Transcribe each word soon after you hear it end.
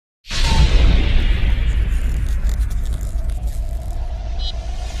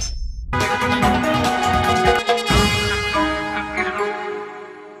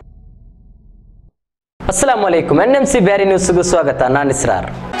अस्सलाम वालेकुम NMC Bihari news ಗೆ ಸ್ವಾಗತ ನಾನು ಇಸ್ರಾರ್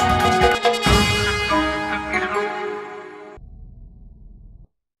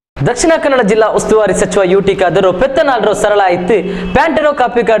ದಕ್ಷಿಣ ಕನ್ನಡ ಜಿಲ್ಲಾ ಉಸ್ತುವಾರಿ ಸಚಿವ ಯುಟಿ ಖಾದರ್ ಪೆತ್ತನಾಲ್ರು ಸರಳ ಇತ್ತು ಪ್ಯಾಂಟೆನೋ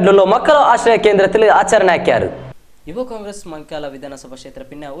ಕಾಪಿ ಕಾರ್ಡ್లలో ಮಕ್ಕಳ ಆಶ್ರಯ ಕೇಂದ್ರದಲ್ಲಿ ಆಚರಣೆ ಆಕ್ಯಾರು ಯುವ ಕಾಂಗ್ರೆಸ್ ಮಂಕಾಲ ವಿಧಾನಸಭಾ ಕ್ಷೇತ್ರ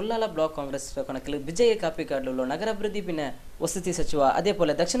ಪಿನ್ನ ಉಲ್ಲಾಲ ಬ್ಲಾಕ್ ಕಾಂಗ್ರೆಸ್ ಕಣಕಲು ವಿಜಯ ಕಾಪಿ ಕಾರ್ಡ್లలో ನಗರಾಭಿವೃದ್ಧಿ ಪಿನ್ನ ವಸತಿ ಸಚಿವ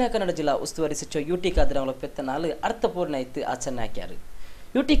ಅದೇಪೋಲೆ ದಕ್ಷಿಣ ಕನ್ನಡ ಜಿಲ್ಲಾ ಉಸ್ತುವಾರಿ ಸಚಿವ ಯುಟಿ ಖಾದರ್ ಅವರ ಪೆತ್ತನಾಲು ಅರ್ಥಪೂರ್ಣ ಇತ್ತು ಆಚರಣೆ ಆಕ್ಯಾರು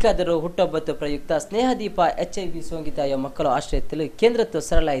ಯುಟಿ ಖಾದರ್ ಹುಟ್ಟುಹಬ್ಬದ ಪ್ರಯುಕ್ತ ಸ್ನೇಹದೀಪ HIV ಸೋಂಕಿತ ಮಕ್ಕಳ ಆಶ್ರಯದಲ್ಲಿ ಕೇಂದ್ರತ್ತು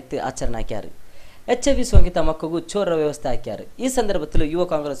ಸರಳ ಇತ್ತು ಆಚರಣೆ ಆಕ್ಯಾರು HIV ಸೋಂಕಿತ ಮಕ್ಕಳಿಗೂ ಚೋರ ವ್ಯವಸ್ಥೆ ಹಾಕ್ಯಾರು ಈ ಸಂದರ್ಭದಲ್ಲಿ ಯುವ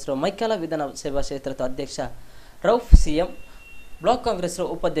ಕಾಂಗ್ರೆಸ್ ಮೈಕಾಲ ವಿಧಾನಸಭಾ ಕ್ಷೇತ್ರದ ಅಧ್ಯಕ್ಷ ರೌಫ್ ಸಿಎಂ ಬ್ಲಾಕ್ ಕಾಂಗ್ರೆಸ್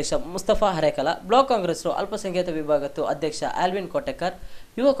ಉಪಾಧ್ಯಕ್ಷ ಮುಸ್ತಫಾ ಹರೇಕಲ ಬ್ಲಾಕ್ ಕಾಂಗ್ರೆಸ್ ಅಲ್ಪಸಂಖ್ಯಾತ ವಿಭಾಗದ ಅಧ್ಯಕ್ಷ ಆಲ್ವಿನ್ ಕೋಟೆಕರ್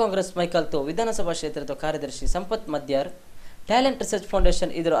ಯುವ ಕಾಂಗ್ರೆಸ್ ಮೈಕಾಲ್ತು ವಿಧಾನಸಭಾ ಕ್ಷೇತ್ರದ ಕಾರ್ಯದರ್ಶಿ ಸಂಪತ್ ಮದ್ಯಾರ್ ಟ್ಯಾಲೆಂಟ್ ರಿಸರ್ಚ್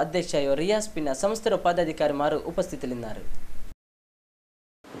ಫೌಂಡೇಶನ್ ಇದರ ಅಧ್ಯಕ್ಷ ರಿಯಾಸ್ ಪಿನ್ನ ಸಂಸ್ಥೆಯ ಪದಾಧಿಕಾರಿಮಾರು ಉಪಸ್ಥಿತರಿದ್ದಾರೆ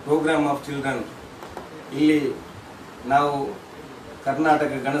ಪ್ರೋಗ್ರಾಮ್ ಆಫ್ ಚಿಲ್ಡ್ರನ್ ಇಲ್ಲಿ ನಾವು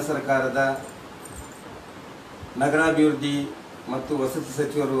ಕರ್ನಾಟಕ ಗಣ ಸರ್ಕಾರದ ನಗರಾಭಿವೃದ್ಧಿ ಮತ್ತು ವಸತಿ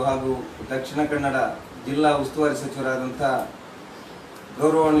ಸಚಿವರು ಹಾಗೂ ದಕ್ಷಿಣ ಕನ್ನಡ ಜಿಲ್ಲಾ ಉಸ್ತುವಾರಿ ಸಚಿವರಾದಂಥ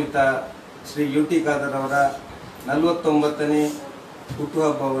ಗೌರವಾನ್ವಿತ ಶ್ರೀ ಯುಟಿ ಖಾದರ್ ಅವರ 49ನೇ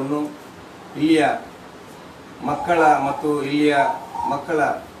ಹುಟ್ಟುಹಬ್ಬವನ್ನು ಇಲ್ಲಿಯ ಮಕ್ಕಳ ಮತ್ತು ಇಲ್ಲಿಯ ಮಕ್ಕಳ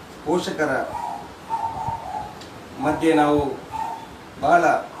ಪೋಷಕರ ಮಧ್ಯೆ ನಾವು ಬಹಳ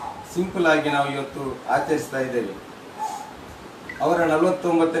ಸಿಂಪಲ್ ಆಗಿ ನಾವು ಇವತ್ತು ಆಚರಿಸ್ತಾ ಇದ್ದೇವೆ. ಅವರ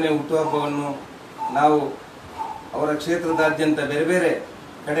 49ನೇ ಹುಟ್ಟುಹಬ್ಬವನ್ನು ನಾವು ಅವರ ಕ್ಷೇತ್ರದಾದ್ಯಂತ ಬೇರೆ ಬೇರೆ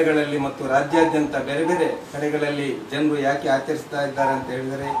ಕಡೆಗಳಲ್ಲಿ ಮತ್ತು ರಾಜ್ಯಾದ್ಯಂತ ಬೇರೆ ಬೇರೆ ಕಡೆಗಳಲ್ಲಿ ಜನರು ಯಾಕೆ ಆಚರಿಸ್ತಾ ಇದ್ದಾರೆ ಅಂತ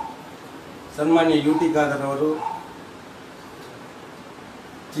ಹೇಳಿದರೆ, ಸನ್ಮಾನ್ಯ ಯುಟಿ ಖಾದರ್ ಅವರು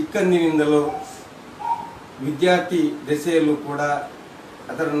ಚಿಕ್ಕಂದಿನಿಂದಲೂ ವಿದ್ಯಾರ್ಥಿ ದೆಸೆಯಲ್ಲೂ ಕೂಡ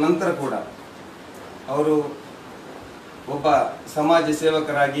ಅದರ ನಂತರ ಕೂಡ ಅವರು ಒಬ್ಬ ಸಮಾಜ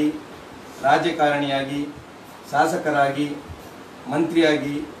ಸೇವಕರಾಗಿ, ರಾಜಕಾರಣಿಯಾಗಿ, ಶಾಸಕರಾಗಿ,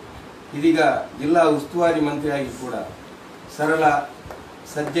 ಮಂತ್ರಿಯಾಗಿ, ಇದೀಗ ಜಿಲ್ಲಾ ಉಸ್ತುವಾರಿ ಮಂತ್ರಿಯಾಗಿ ಕೂಡ ಸರಳ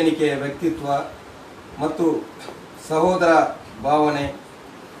ಸಜ್ಜನಿಕೆಯ ವ್ಯಕ್ತಿತ್ವ ಮತ್ತು ಸಹೋದರ ಭಾವನೆ,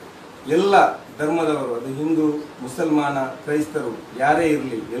 ಎಲ್ಲ ಧರ್ಮದವರು, ಅದು ಹಿಂದೂ, ಮುಸಲ್ಮಾನ, ಕ್ರೈಸ್ತರು ಯಾರೇ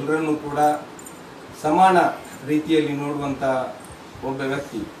ಇರಲಿ ಎಲ್ಲರನ್ನೂ ಕೂಡ ಸಮಾನ ರೀತಿಯಲ್ಲಿ ನೋಡುವಂಥ ಒಬ್ಬ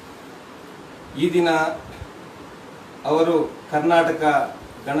ವ್ಯಕ್ತಿ. ಈ ದಿನ ಅವರು ಕರ್ನಾಟಕ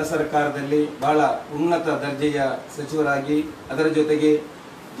ಗಣ ಸರ್ಕಾರದಲ್ಲಿ ಬಹಳ ಉನ್ನತ ದರ್ಜೆಯ ಸಚಿವರಾಗಿ, ಅದರ ಜೊತೆಗೆ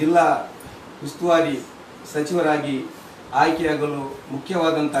ಜಿಲ್ಲಾ ಉಸ್ತುವಾರಿ ಸಚಿವರಾಗಿ ಆಯ್ಕೆಯಾಗಲು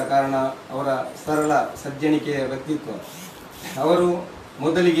ಮುಖ್ಯವಾದಂಥ ಕಾರಣ ಅವರ ಸರಳ ಸಜ್ಜನಿಕೆಯ ವ್ಯಕ್ತಿತ್ವ. ಅವರು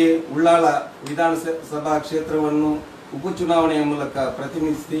ಮೊದಲಿಗೆ ಉಳ್ಳಾಲ ವಿಧಾನಸಭಾ ಕ್ಷೇತ್ರವನ್ನು ಉಪಚುನಾವಣೆಯ ಮೂಲಕ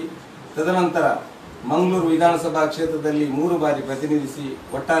ಪ್ರತಿನಿಧಿಸಿ, ತದನಂತರ ಮಂಗಳೂರು ವಿಧಾನಸಭಾ ಕ್ಷೇತ್ರದಲ್ಲಿ 3 ಬಾರಿ ಪ್ರತಿನಿಧಿಸಿ,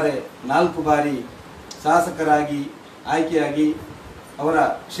 ಒಟ್ಟಾರೆ 4 ಬಾರಿ ಶಾಸಕರಾಗಿ ಆಯ್ಕೆಯಾಗಿ ಅವರ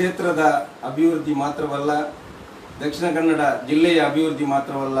ಕ್ಷೇತ್ರದ ಅಭಿವೃದ್ಧಿ ಮಾತ್ರವಲ್ಲ, ದಕ್ಷಿಣ ಕನ್ನಡ ಜಿಲ್ಲೆಯ ಅಭಿವೃದ್ಧಿ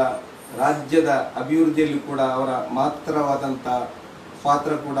ಮಾತ್ರವಲ್ಲ, ರಾಜ್ಯದ ಅಭಿವೃದ್ಧಿಯಲ್ಲಿ ಕೂಡ ಅವರ ಮಹತ್ತರವಾದಂಥ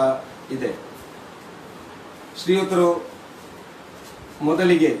ಪಾತ್ರ ಕೂಡ ಇದೆ. ಶ್ರೀಯುತರು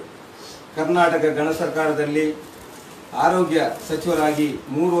ಮೊದಲಿಗೆ ಕರ್ನಾಟಕ ಗಣ ಸರ್ಕಾರದಲ್ಲಿ ಆರೋಗ್ಯ ಸಚಿವರಾಗಿ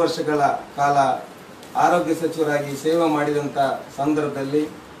 3 ವರ್ಷಗಳ ಕಾಲ ಆರೋಗ್ಯ ಸಚಿವರಾಗಿ ಸೇವೆ ಮಾಡಿದಂಥ ಸಂದರ್ಭದಲ್ಲಿ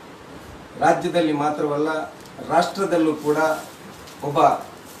ರಾಜ್ಯದಲ್ಲಿ ಮಾತ್ರವಲ್ಲ ರಾಷ್ಟ್ರದಲ್ಲೂ ಕೂಡ ಒಬ್ಬ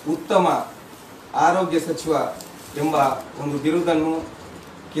ಉತ್ತಮ ಆರೋಗ್ಯ ಸಚಿವ ಎಂಬ ಒಂದು ಬಿರುದನ್ನು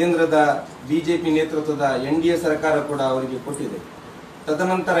ಕೇಂದ್ರದ BJP ನೇತೃತ್ವದ NDA ಸರ್ಕಾರ ಕೂಡ ಅವರಿಗೆ ಕೊಟ್ಟಿದೆ.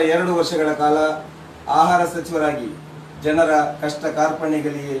 ತದನಂತರ 2 ವರ್ಷಗಳ ಕಾಲ ಆಹಾರ ಸಚಿವರಾಗಿ ಜನರ ಕಷ್ಟ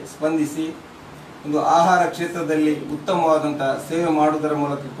ಕಾರ್ಪಣ್ಯಗಳಿಗೆ ಸ್ಪಂದಿಸಿ ಒಂದು ಆಹಾರ ಕ್ಷೇತ್ರದಲ್ಲಿ ಉತ್ತಮವಾದಂಥ ಸೇವೆ ಮಾಡುವುದರ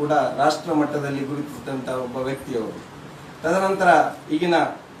ಮೂಲಕ ಕೂಡ ರಾಷ್ಟ್ರ ಮಟ್ಟದಲ್ಲಿ ಗುರುತಿಸಿದಂಥ ಒಬ್ಬ ವ್ಯಕ್ತಿಯವರು. ತದನಂತರ ಈಗಿನ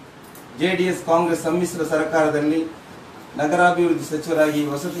JDS ಕಾಂಗ್ರೆಸ್ ಸಮ್ಮಿಶ್ರ ಸರ್ಕಾರದಲ್ಲಿ ನಗರಾಭಿವೃದ್ಧಿ ಸಚಿವರಾಗಿ,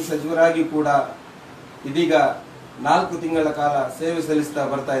 ವಸತಿ ಸಚಿವರಾಗಿ ಕೂಡ ಇದೀಗ 4 ತಿಂಗಳ ಕಾಲ ಸೇವೆ ಸಲ್ಲಿಸ್ತಾ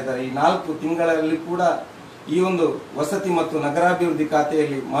ಬರ್ತಾ ಇದ್ದಾರೆ. ಈ 4 ತಿಂಗಳಲ್ಲಿ ಕೂಡ ಈ ಒಂದು ವಸತಿ ಮತ್ತು ನಗರಾಭಿವೃದ್ಧಿ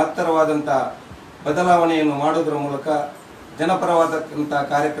ಖಾತೆಯಲ್ಲಿ ಮಹತ್ತರವಾದಂಥ ಬದಲಾವಣೆಯನ್ನು ಮಾಡುವುದರ ಮೂಲಕ ಜನಪರವಾದಂಥ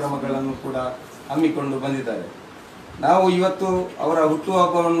ಕಾರ್ಯಕ್ರಮಗಳನ್ನು ಕೂಡ ಹಮ್ಮಿಕೊಂಡು ಬಂದಿದ್ದಾರೆ. ನಾವು ಇವತ್ತು ಅವರ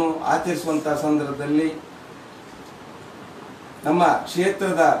ಹುಟ್ಟುಹಬ್ಬವನ್ನು ಆಚರಿಸುವಂಥ ಸಂದರ್ಭದಲ್ಲಿ ನಮ್ಮ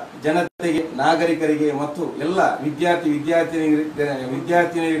ಕ್ಷೇತ್ರದ ಜನತೆಗೆ, ನಾಗರಿಕರಿಗೆ ಮತ್ತು ಎಲ್ಲ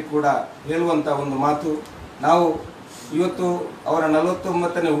ವಿದ್ಯಾರ್ಥಿನಿಯರಿಗೆ ಕೂಡ ಹೇಳುವಂಥ ಒಂದು ಮಾತು, ನಾವು ಇವತ್ತು ಅವರ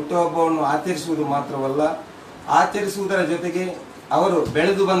 49ನೇ ಹುಟ್ಟುಹಬ್ಬವನ್ನು ಆಚರಿಸುವುದು ಮಾತ್ರವಲ್ಲ, ಆಚರಿಸುವುದರ ಜೊತೆಗೆ ಅವರು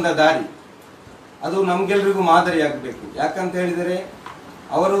ಬೆಳೆದು ಬಂದ ದಾರಿ ಅದು ನಮಗೆಲ್ಲರಿಗೂ ಮಾದರಿಯಾಗಬೇಕು. ಯಾಕಂತ ಹೇಳಿದರೆ,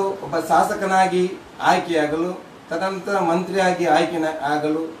 ಅವರು ಒಬ್ಬ ಶಾಸಕನಾಗಿ ಆಯ್ಕೆಯಾಗಲು, ತದನಂತರ ಮಂತ್ರಿಯಾಗಿ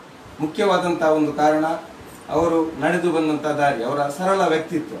ಆಗಲು ಮುಖ್ಯವಾದಂಥ ಒಂದು ಕಾರಣ ಅವರು ನಡೆದು ಬಂದಂಥ ದಾರಿ, ಅವರ ಸರಳ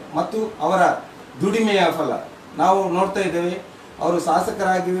ವ್ಯಕ್ತಿತ್ವ ಮತ್ತು ಅವರ ದುಡಿಮೆಯ ಫಲ. ನಾವು ನೋಡ್ತಾ ಇದ್ದೇವೆ, ಅವರು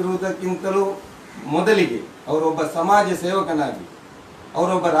ಶಾಸಕರಾಗಿರುವುದಕ್ಕಿಂತಲೂ ಮೊದಲಿಗೆ ಅವರೊಬ್ಬ ಸಮಾಜ ಸೇವಕನಾಗಿ,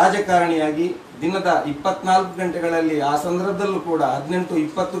 ಅವರೊಬ್ಬ ರಾಜಕಾರಣಿಯಾಗಿ ದಿನದ 24 ಗಂಟೆಗಳಲ್ಲಿ, ಆ ಸಂದರ್ಭದಲ್ಲೂ ಕೂಡ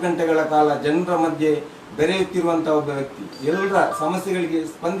 18-20 ಗಂಟೆಗಳ ಕಾಲ ಜನರ ಮಧ್ಯೆ ಬೆರೆಯುತ್ತಿರುವಂಥ ಒಬ್ಬ ವ್ಯಕ್ತಿ, ಎಲ್ಲರ ಸಮಸ್ಯೆಗಳಿಗೆ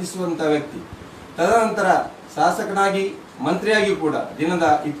ಸ್ಪಂದಿಸುವಂಥ ವ್ಯಕ್ತಿ. ತದನಂತರ ಶಾಸಕನಾಗಿ, ಮಂತ್ರಿಯಾಗಿ ಕೂಡ ದಿನದ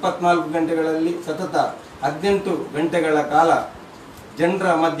 24 ಗಂಟೆಗಳಲ್ಲಿ ಸತತ 18 ಗಂಟೆಗಳ ಕಾಲ ಜನರ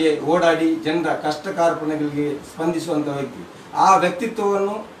ಮಧ್ಯೆ ಓಡಾಡಿ ಜನರ ಕಷ್ಟ ಕಾರ್ಪಣ್ಯಗಳಿಗೆ ಸ್ಪಂದಿಸುವಂಥ ವ್ಯಕ್ತಿ. ಆ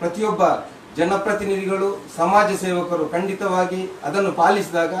ವ್ಯಕ್ತಿತ್ವವನ್ನು ಪ್ರತಿಯೊಬ್ಬ ಜನಪ್ರತಿನಿಧಿಗಳು, ಸಮಾಜ ಸೇವಕರು ಖಂಡಿತವಾಗಿ ಅದನ್ನು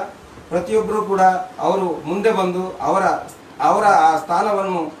ಪಾಲಿಸಿದಾಗ ಪ್ರತಿಯೊಬ್ಬರು ಕೂಡ ಅವರು ಮುಂದೆ ಬಂದು ಅವರ ಆ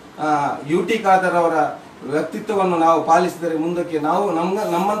ಸ್ಥಾನವನ್ನು UT ಖಾದರ್ ಅವರ ವ್ಯಕ್ತಿತ್ವವನ್ನು ನಾವು ಪಾಲಿಸಿದರೆ ಮುಂದಕ್ಕೆ ನಾವು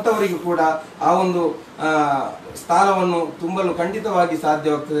ನಮ್ಮಂಥವರಿಗೂ ಕೂಡ ಆ ಒಂದು ಸ್ಥಾನವನ್ನು ತುಂಬಲು ಖಂಡಿತವಾಗಿ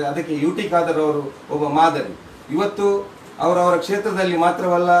ಸಾಧ್ಯವಾಗ್ತದೆ. ಅದಕ್ಕೆ UT ಖಾದರ್ ಅವರು ಒಬ್ಬ ಮಾದರಿ. ಇವತ್ತು ಅವರವರ ಕ್ಷೇತ್ರದಲ್ಲಿ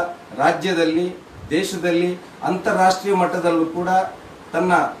ಮಾತ್ರವಲ್ಲ, ರಾಜ್ಯದಲ್ಲಿ, ದೇಶದಲ್ಲಿ, ಅಂತಾರಾಷ್ಟ್ರೀಯ ಮಟ್ಟದಲ್ಲೂ ಕೂಡ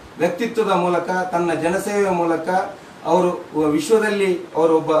ತನ್ನ ವ್ಯಕ್ತಿತ್ವದ ಮೂಲಕ, ತನ್ನ ಜನಸೇವೆಯ ಮೂಲಕ ಅವರು ವಿಶ್ವದಲ್ಲಿ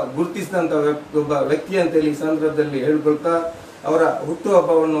ಅವರೊಬ್ಬ ಗುರುತಿಸಿದಂಥ ಒಬ್ಬ ವ್ಯಕ್ತಿ ಅಂತೇಳಿ ಈ ಸಂದರ್ಭದಲ್ಲಿ ಹೇಳ್ಕೊಳ್ತಾ, ಅವರ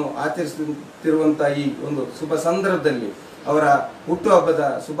ಹುಟ್ಟುಹಬ್ಬವನ್ನು ಆಚರಿಸುತ್ತಿರುವಂಥ ಈ ಒಂದು ಶುಭ ಸಂದರ್ಭದಲ್ಲಿ ಅವರ ಹುಟ್ಟುಹಬ್ಬದ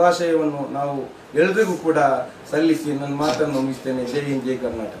ಶುಭಾಶಯವನ್ನು ನಾವು ಎಲ್ರಿಗೂ ಕೂಡ ಸಲ್ಲಿಸಿ ನನ್ನ ಮಾತನ್ನು ಮುಗಿಸ್ತೇನೆ. ಜೈ ಹಿಂದ್, ಜೈ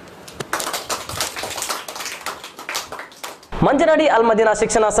ಕರ್ನಾಟಕ. ಮಂಜನಾಡಿ ಅಲ್ಮದೀನಾ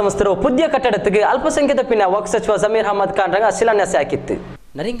ಶಿಕ್ಷಣ ಸಂಸ್ಥೆಯ ಪುದ್ಯ ಕಟ್ಟಡಕ್ಕೆ ಅಲ್ಪಸಂಖ್ಯಾತ ಪಿನ ವಕ್ಫ್ ಸಚಿವ ಜಮೀರ್ ಅಹಮದ್ ಖಾನ್ ರಂಗ ಶಿಲಾನ್ಯಾಸ ಹಾಕಿತ್ತು.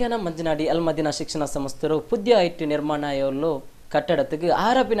 ನರಿಂಗಾನ ಮಂಜನಾಡಿ ಅಲ್ಮದೀನಾ ಶಿಕ್ಷಣ ಸಂಸ್ಥೆಯ ಪುದ್ಯ ಐಟಿ ನಿರ್ಮಾಣ ಕಟ್ಟಡಕ್ಕೆ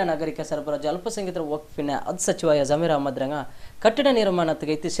ಆರಪಿನ ನಾಗರಿಕ ಸರಬರಾಜು ಅಲ್ಪಸಂಖ್ಯಾತರ ವಕ್ಫಿನ ಅದ್ ಸಚಿವ ಜಮೀರ್ ಅಹಮದ್ ರಂಗ ಕಟ್ಟಡ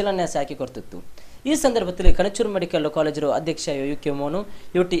ನಿರ್ಮಾಣಕ್ಕೆ ಶಿಲಾನ್ಯಾಸ ಹಾಕಿ ಕೊಡ್ತಿತ್ತು. ಈ ಸಂದರ್ಭದಲ್ಲಿ ಕಣಚೂರು ಮೆಡಿಕಲ್ ಕಾಲೇಜು ಅಧ್ಯಕ್ಷ UK ಮೋನು,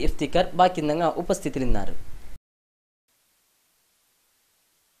 UT ಇಫ್ತಿಕರ್ ಬಾಕಿಂದಂಗ ಉಪಸ್ಥಿತರಿದ್ದಾರೆ.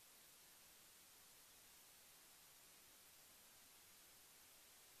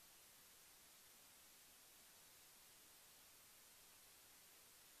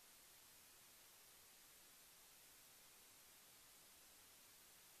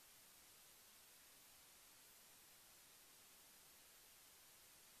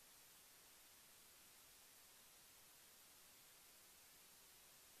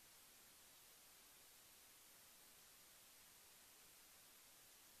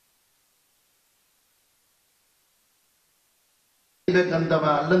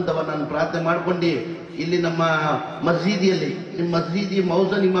 ಅಲ್ಲಂತವ ನಾನು ಪ್ರಾರ್ಥನೆ ಮಾಡ್ಕೊಂಡು ಇಲ್ಲಿ ನಮ್ಮ ಮಸ್ಜಿದಿಯಲ್ಲಿ, ನಿಮ್ಮ ಮಸ್ಜಿದಿ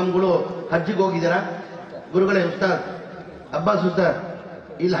ಮೌಸನ್ ಇಮಾಮ್ಗಳು ಹಜ್ಜಿಗೆ ಹೋಗಿದ್ದೀರಾ ಗುರುಗಳೇ? ಉಸ್ತಾದ್ ಅಬ್ಬಾಸ್ ಉಸ್ತಾದ್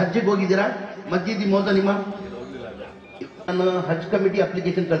ಇಲ್ಲಿ ಹಜ್ಜಿಗೆ ಹೋಗಿದ್ದೀರಾ? ಮಸ್ಜಿದಿ ಮೌಸನ್ ಇಮಾಮ್, ನಾನು ಹಜ್ ಕಮಿಟಿ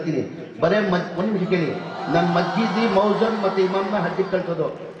ಅಪ್ಲಿಕೇಶನ್ ಕಳ್ತೀನಿ. ಬರೇ ಒಂದು ನಿಮಿಷ ಕೇಳಿ, ನನ್ನ ಮಸ್ಜಿದಿ ಮೌಸನ್ ಮತ್ತೆ ಇಮಾಮ್ನ ಹಜ್ಜಿಗೆ ಕಳ್ಸೋದು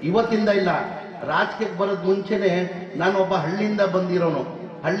ಇವತ್ತಿಂದ ಇಲ್ಲ. ರಾಜಕೀಯಕ್ಕೆ ಬರೋದ್ ಮುಂಚೆನೆ ನಾನು ಒಬ್ಬ ಹಳ್ಳಿಯಿಂದ ಬಂದಿರೋನು,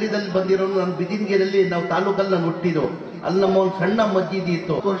 ನಾನು ಬಿದಿನ್ಗೇರಲ್ಲಿ, ನಾವು ತಾಲೂಕಲ್ಲಿ ನಾನು ಹುಟ್ಟಿದ್ದು. ಅಲ್ಲಿ ನಮ್ಮ ಒಂದು ಸಣ್ಣ ಮಸ್ಜಿದಿ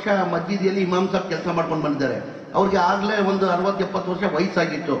ಇತ್ತು. 10 ವರ್ಷ ಮಸ್ಜಿದಿಯಲ್ಲಿ ಇಮಾಮ್ ಸಾಬ್ ಕೆಲಸ ಮಾಡ್ಕೊಂಡು ಬಂದಿದ್ದಾರೆ. ಅವ್ರಿಗೆ ಆಗ್ಲೇ ಒಂದು 60-70 ವರ್ಷ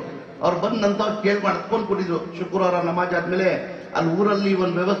ವಯಸ್ಸಾಗಿತ್ತು. ಅವ್ರು ಬಂದ ನಂತರ ಕೇಳ್ಕೊಂಡು ಕೊಟ್ಟಿದ್ರು. ಶುಕ್ರವಾರ ನಮಾಜ್ ಆದ್ಮೇಲೆ ಅಲ್ಲಿ ಊರಲ್ಲಿ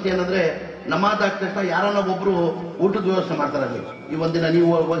ಒಂದು ವ್ಯವಸ್ಥೆ ಏನಂದ್ರೆ, ನಮಾಜ್ ಆದ ತಕ್ಷಣ ಯಾರನ್ನ ಒಬ್ರು ಊಟದ ವ್ಯವಸ್ಥೆ ಮಾಡ್ತಾರೆ. ಅಲ್ಲಿ ಈ ಒಂದಿನ ನೀವು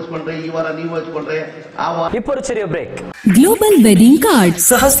ವಹಿಸ್ಕೊಂಡ್ರೆ, ಈ ವಾರ ನೀವು ವಹಿಸ್ಕೊಂಡ್ರೆ, ಆ ಬ್ರೇಕ್. ಗ್ಲೋಬಲ್ ವೆಡ್ಡಿಂಗ್ ಕಾರ್ಡ್,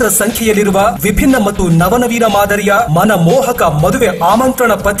 ಸಹಸ್ರ ಸಂಖ್ಯೆಯಲ್ಲಿರುವ ವಿಭಿನ್ನ ಮತ್ತು ನವನವೀನ ಮಾದರಿಯ ಮನಮೋಹಕ ಮದುವೆ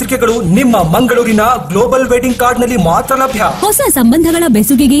ಆಮಂತ್ರಣ ಪತ್ರಿಕೆಗಳು ನಿಮ್ಮ ಮಂಗಳೂರಿನ ಗ್ಲೋಬಲ್ ವೆಡ್ಡಿಂಗ್ ಕಾರ್ಡ್ ನಲ್ಲಿ ಮಾತ್ರ ಲಭ್ಯ. ಹೊಸ ಸಂಬಂಧಗಳ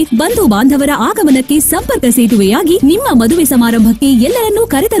ಬೆಸುಗೆಗೆ, ಬಂಧು ಬಾಂಧವರ ಆಗಮನಕ್ಕೆ ಸಂಪರ್ಕ ಸೇತುವೆಯಾಗಿ ನಿಮ್ಮ ಮದುವೆ ಸಮಾರಂಭಕ್ಕೆ ಎಲ್ಲರನ್ನೂ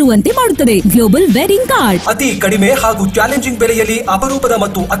ಕರೆತರುವಂತೆ ಮಾಡುತ್ತದೆ. ಗ್ಲೋಬಲ್ ವೆಡ್ಡಿಂಗ್ ಕಾರ್ಡ್ ಅತಿ ಕಡಿಮೆ ಹಾಗೂ ಚಾಲೆಂಜಿಂಗ್ ಬೆಲೆಯಲ್ಲಿ ಅಪರೂಪದ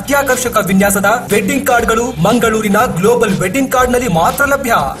ಮತ್ತು ಅತ್ಯಾಕರ್ಷಕ ವಿನ್ಯಾಸದ ವೆಡ್ಡಿಂಗ್ ಕಾರ್ಡ್ಗಳು ಮಂಗಳೂರಿನ ಗ್ಲೋಬಲ್ ವೆಡ್ಡಿಂಗ್ ಕಾರ್ಡ್ ನಲ್ಲಿ ಮಾತ್ರ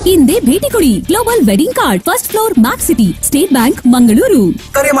ಲಭ್ಯ. ಹಿಂದೆ ಭೇಟಿ ಕೊಡಿ. Global wedding card, first floor, ಮ್ಯಾಕ್ ಸಿಟಿ, ಸ್ಟೇಟ್ ಬ್ಯಾಂಕ್, ಮಂಗಳೂರು.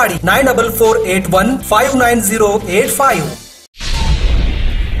 ಕರೆ ಮಾಡಿ 9448159085.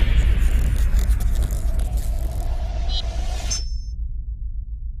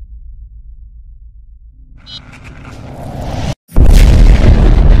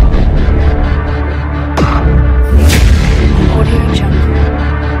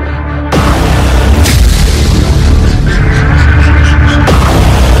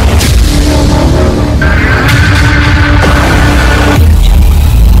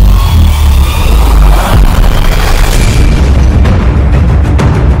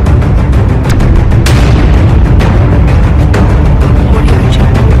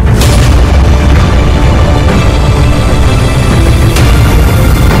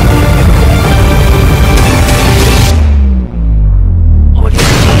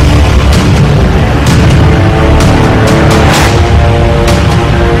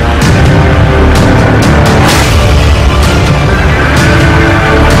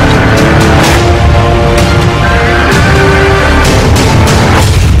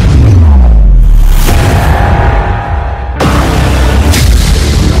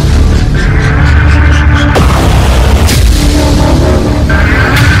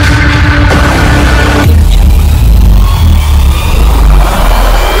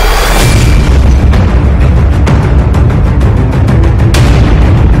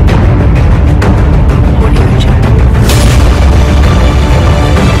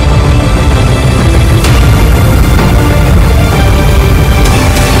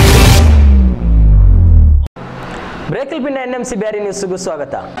 ಏಕಲ್ ಪಿನ್ನ NMC ಬ್ಯಾರಿ ನ್ಯೂಸ್ಗೂ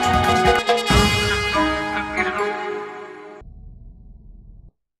ಸ್ವಾಗತ.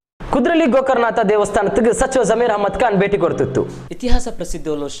 ಕುದ್ರಳ್ಳಿ ಗೋಕರ್ಣನಾಥ ದೇವಸ್ಥಾನಕ್ಕೆ ಸಚಿವ ಜಮೀರ್ ಅಹಮದ್ ಖಾನ್ ಭೇಟಿ ಕೊಡ್ತಿತ್ತು. ಇತಿಹಾಸ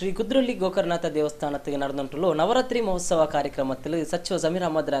ಪ್ರಸಿದ್ಧವಲ್ಲ ಶ್ರೀ ಕುದ್ರಳ್ಳಿ ಗೋಕರ್ಣನಾಥ ದೇವಸ್ಥಾನಕ್ಕೆ ನಡೆದಂಟು ನವರಾತ್ರಿ ಮಹೋತ್ಸವ ಕಾರ್ಯಕ್ರಮದಲ್ಲಿ ಸಚಿವ ಜಮೀರ್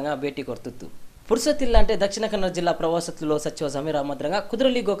ಅಹಮದ್ ರಂಗ ಭೇಟಿ ಕೊಡ್ತಿತ್ತು. ಪುರ್ಸತ್ತಿಲ್ಲ అంటే ದಕ್ಷಿಣ ಕನ್ನಡ ಜಿಲ್ಲಾ ಪ್ರವಾಸದಲ್ಲೋ ಸಚಿವ ಜಮೀರ್ ಅಹಮದ್ ರಂಗ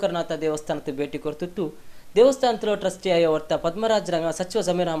ಕುದ್ರಳ್ಳಿ ಗೋಕರ್ಣನಾಥ ದೇವಸ್ಥಾನಕ್ಕೆ ಭೇಟಿ ಕೊಡ್ತಿತ್ತು. ದೇವಸ್ಥಾನದ ಟ್ರಸ್ಟಿ ಆಯವರ್ತ ಪದ್ಮರಾಜ್ ರಂಗ ಸಚಿವ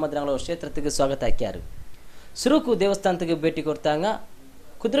ಜಮೀರ್ ಅಹಮದ್ ರಂಗ ಕ್ಷೇತ್ರಕ್ಕೆ ಸ್ವಾಗತ ಹಾಕ್ಯಾರು. ಸುರುಕು ದೇವಸ್ಥಾನಕ್ಕೆ ಭೇಟಿ ಕೊಡ್ತಾಂಗ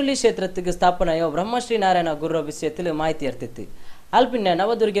ಕುದ್ರಳ್ಳಿ ಕ್ಷೇತ್ರಕ್ಕೆ ಸ್ಥಾಪನೆಯ ಬ್ರಹ್ಮಶ್ರೀ ನಾರಾಯಣ ಗುರು ವಿಷಯത്തിൽ ಮಾಹಿತಿ ಇರ್ತಿತ್ತು. ಆಲ್ಪಿನ್ನ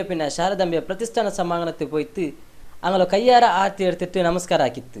ನವದುರ್ಗೆ ಪಿನ್ನ ಶಾರದಾಂಬೆ ಪ್ರತಿಷ್ಠಾನ ಸಮಾಗಮಕ್ಕೆ ಹೋಯ್ತು ಅಂಗಲ ಕೈಯಾರ ಆರತಿ ಎಡ್ತಿಟ್ಟು ನಮಸ್ಕಾರ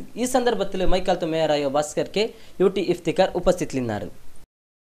ಹಾಕಿತ್ತು. ಈ ಸಂದರ್ಭದಲ್ಲಿ ಮೈಕಾಲ್ತು mayor ಆಯೋ Bhaskar K UT Iftikhar ಉಪಸ್ಥಿತರಿದ್ದಾರೆ.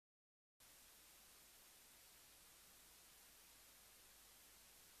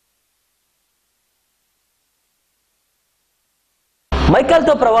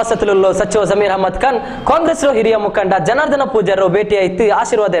 ಮೈಕಾಲ್ತೋ ಪ್ರವಾಸದಲ್ಲೂ ಸಚಿವ ಜಮೀರ್ ಅಹಮದ್ ಖಾನ್ ಕಾಂಗ್ರೆಸ್ ಹಿರಿಯ ಮುಖಂಡ ಜನಾರ್ದನ ಪೂಜಾರು ಭೇಟಿಯಾಯಿತು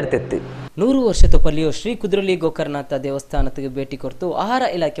ಆಶೀರ್ವಾದ ಇರ್ತಿತ್ತು. 100 ವರ್ಷದ ಪಲ್ಲಿಯೋ ಶ್ರೀ ಕುದ್ರಳ್ಳಿ ಗೋಕರ್ಣನಾಥ ದೇವಸ್ಥಾನಕ್ಕೆ ಭೇಟಿ ಕೊಟ್ಟು ಆಹಾರ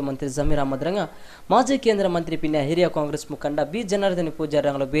ಇಲಾಖೆ ಮಂತ್ರಿ ಜಮೀರ್ ಅಹಮದ್ ರಂಗ ಮಾಜಿ ಕೇಂದ್ರ ಮಂತ್ರಿ ಪಿನ್ನ ಹಿರಿಯ ಕಾಂಗ್ರೆಸ್ ಮುಖಂಡ ಬಿ ಜನಾರ್ದನ ಪೂಜಾರಿ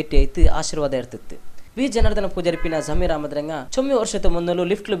ರಂಗ ಭೇಟಿಯಾಯಿತು ಆಶೀರ್ವಾದ ಇರ್ತಿತ್ತು. ಬಿ ಜನಾರ್ದನ ಪೂಜಾರಿ ಪಿನ್ನ ಜಮೀರ್ ಅಹಮದ್ ರಂಗ 90 ವರ್ಷದ ಮುನ್ನಲು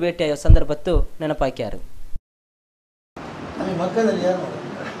ಲಿಫ್ಟ್ ಭೇಟಿಯಾದ ಸಂದರ್ಭತ್ತು ನೆನಪಾಕ್ಯಾರು.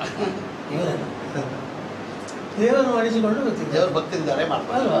 ದೇವರನ್ನು ಮಾಡಿಸಿಕೊಂಡು ದೇವರ ಭಕ್ತಿಯಿಂದಾರೆ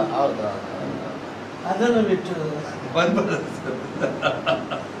ಮಾಡ್ತಾರೆ. ಹೌದು, ಅದನ್ನು ಬಿಟ್ಟು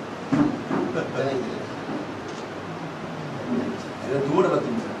ದೂರ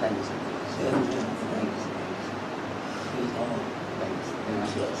ಬರ್ತೀನಿ ಸರ್. Thank you sir.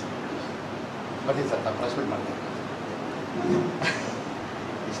 ಬರ್ತೀನಿ ಸರ್, ಅಪ್ರಾಸ್ಮೆಂಟ್ ಮಾಡ್ತೀನಿ.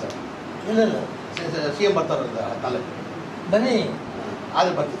 ಇಲ್ಲ CM ಬರ್ತಾರಲ್ಲ 14 ಬನ್ನಿ,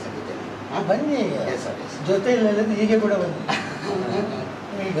 ಆದ್ರೆ ಬರ್ತೀನಿ ಸರ್ ಜೊತೆ. ಬನ್ನಿ ಜೊತೆ ಇಲ್ಲ ಹೀಗೆ ಕೂಡ ಬನ್ನಿ.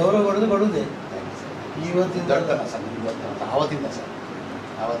 ಗೌರವ ಕೊಡುವುದೇ ಇವತ್ತಿಂದ ಸರ್. ಆವತ್ತಿಂದ ಸರ್,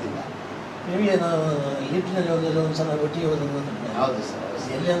 ಆವತ್ತಿಂದ ನಿಮಗೆ ನಾವು ಲಿಫ್ಟಿನಲ್ಲಿ ಒಂದು ಸಲ ಒಟ್ಟಿಗೆ ಹೋದದ್ದು. ಹೌದು ಸರ್.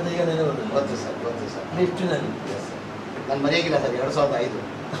 ಎಲ್ಲಿ ಅಂತ ಈಗ ನೆನಪು ಗೊತ್ತು ಸರ್, ಗೊತ್ತು ಸರ್. ಲಿಫ್ಟಿನಲ್ಲಿ ನಾನು ಮರೆಯಾಗಿಲ್ಲ ಸರ್. 2005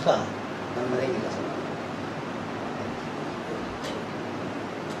 ನಾನು ಮರೆಯಾಗಿಲ್ಲ ಸರ್.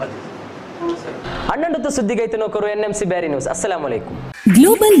 ಬರ್ತೀನಿ ಸರ್. ಹನ್ನೊಂದು ಸುದ್ದಿಗೈತು ನೋಕರು NMC Beary news. ಅಸ್ಸಲಾಮು ಅಲೈಕುಂ.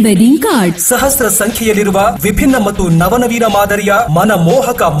 Global wedding card ಸಹಸ್ರ ಸಂಖ್ಯೆಯಲ್ಲಿರುವ ವಿಭಿನ್ನ ಮತ್ತು ನವನವೀನ ಮಾದರಿಯ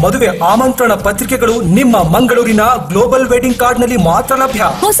ಮನಮೋಹಕ ಮದುವೆ ಆಮಂತ್ರಣ ಪತ್ರಿಕೆಗಳು ನಿಮ್ಮ ಮಂಗಳೂರಿನ ಗ್ಲೋಬಲ್ ವೆಡ್ಡಿಂಗ್ ಕಾರ್ಡ್ ನಲ್ಲಿ ಮಾತ್ರ ಲಭ್ಯ.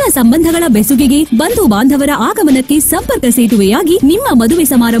 ಹೊಸ ಸಂಬಂಧಗಳ ಬೆಸುಗೆಗೆ, ಬಂಧು ಬಾಂಧವರ ಆಗಮನಕ್ಕೆ ಸಂಪರ್ಕ ಸೇತುವೆಯಾಗಿ ನಿಮ್ಮ ಮದುವೆ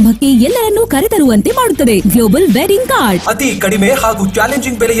ಸಮಾರಂಭಕ್ಕೆ ಎಲ್ಲರನ್ನೂ ಕರೆತರುವಂತೆ ಮಾಡುತ್ತದೆ. ಗ್ಲೋಬಲ್ ವೆಡ್ಡಿಂಗ್ ಕಾರ್ಡ್ ಅತಿ ಕಡಿಮೆ ಹಾಗೂ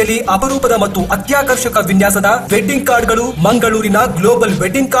ಚಾಲೆಂಜಿಂಗ್ ಬೆಲೆಯಲ್ಲಿ ಅಪರೂಪದ ಮತ್ತು ಅತ್ಯಾಕರ್ಷಕ ವಿನ್ಯಾಸದ ವೆಡ್ಡಿಂಗ್ ಕಾರ್ಡ್ಗಳು ಮಂಗಳೂರಿನ ಗ್ಲೋಬಲ್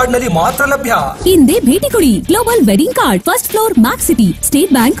ವೆಡ್ಡಿಂಗ್ ಕಾರ್ಡ್ ನಲ್ಲಿ ಮಾತ್ರ ಲಭ್ಯ. ಹಿಂದೆ ಭೇಟಿ ಕೊಡಿ. Global wedding card, first floor, ಮ್ಯಾಕ್ ಸಿಟಿ,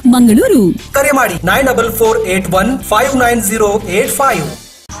 ಸ್ಟೇಟ್ ಬ್ಯಾಂಕ್, ಮಂಗಳೂರು. ಕರೆ ಮಾಡಿ 9448159085.